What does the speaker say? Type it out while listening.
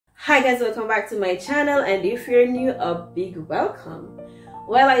Hi guys, welcome back to my channel, and if you're new, a big welcome.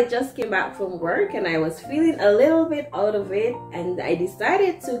 Well, I just came back from work and I was feeling a little bit out of it, and I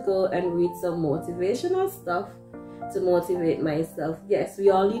decided to go and read some motivational stuff to motivate myself. Yes, we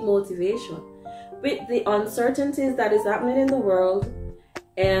all need motivation with the uncertainties that is happening in the world,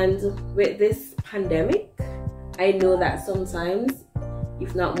 and with this pandemic. I know that sometimes,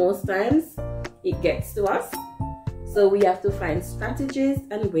 if not most times, it gets to us. So we have to find strategies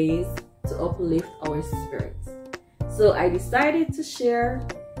and ways to uplift our spirits. So I decided to share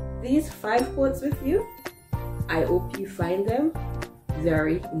these 5 quotes with you. I hope you find them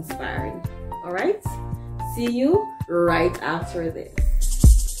very inspiring. All right? See you right after this.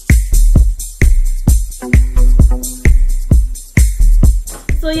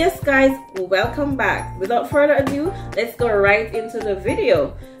 So yes guys, welcome back. Without further ado, let's go right into the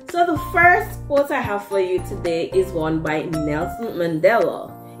video. So the first quote I have for you today is one by Nelson Mandela.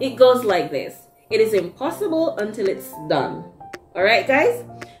 It goes like this: it is impossible until it's done. Alright guys,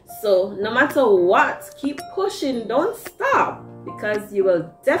 so no matter what, keep pushing, don't stop, because you will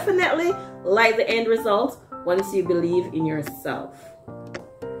definitely like the end result once you believe in yourself.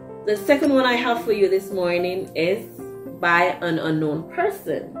 The second one I have for you this morning is by an unknown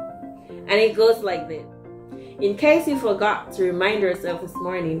person, and it goes like this: in case you forgot to remind yourself this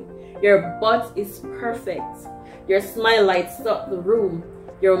morning, your butt is perfect. Your smile lights up the room.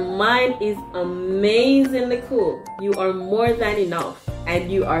 Your mind is amazingly cool. You are more than enough,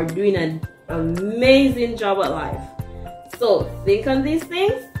 and you are doing an amazing job at life. So think on these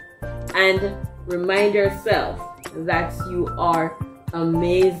things and remind yourself that you are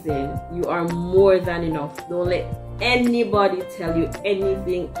amazing. You are more than enough. Don't let anybody tell you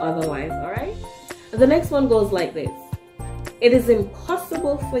anything otherwise. All right? The next one goes like this: it is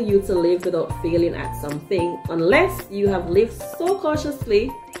impossible for you to live without failing at something unless you have lived so cautiously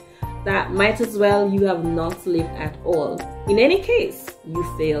that might as well you have not lived at all. In any case, you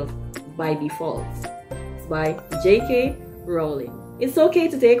failed by default. It's by J.K. Rowling. It's okay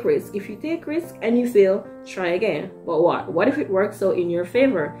to take risks. If you take risk and you fail, try again. But what if it works out in your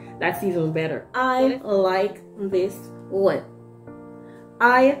favor? That's even better. I like this one.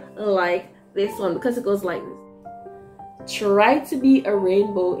 I like this one because it goes like this: try to be a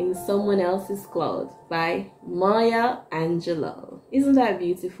rainbow in someone else's cloud, by Maya Angelou. Isn't that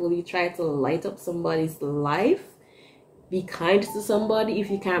beautiful? You try to light up somebody's life. Be kind to somebody. If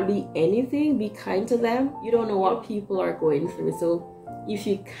you can't be anything, be kind to them. You don't know what people are going through. So if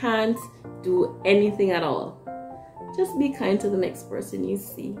you can't do anything at all, just be kind to the next person you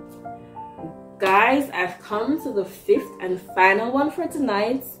see. Guys, I've come to the 5th and final one for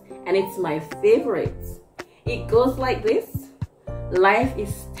tonight, and it's my favorite. It goes like this: life is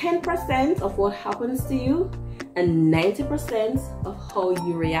 10% of what happens to you and 90% of how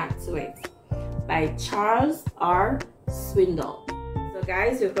you react to it, by Charles R. Swindoll. So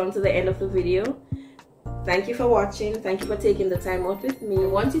guys, we've come to the end of the video. Thank you for watching. Thank you for taking the time out with me. I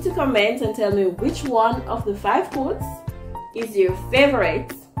want you to comment and tell me which one of the 5 quotes is your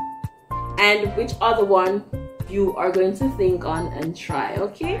favorite and which other one you are going to think on and try.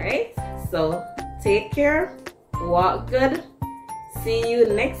 Okay, right? So take care, walk good. See you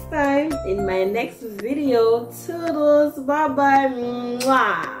next time in my next video. Toodles, bye bye.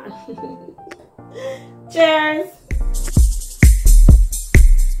 Mwah. Cheers.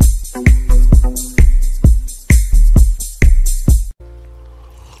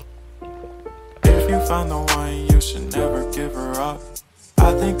 If you found the one, you should never give her up.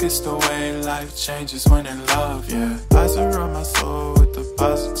 I think it's the way life changes when in love, yeah. I surround my soul with the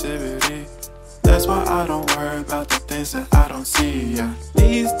positivity. That's why I don't worry about the things that I don't see, yeah.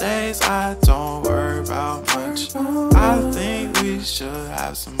 These days I don't worry about much. I think we should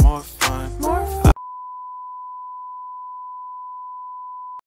have some more fun.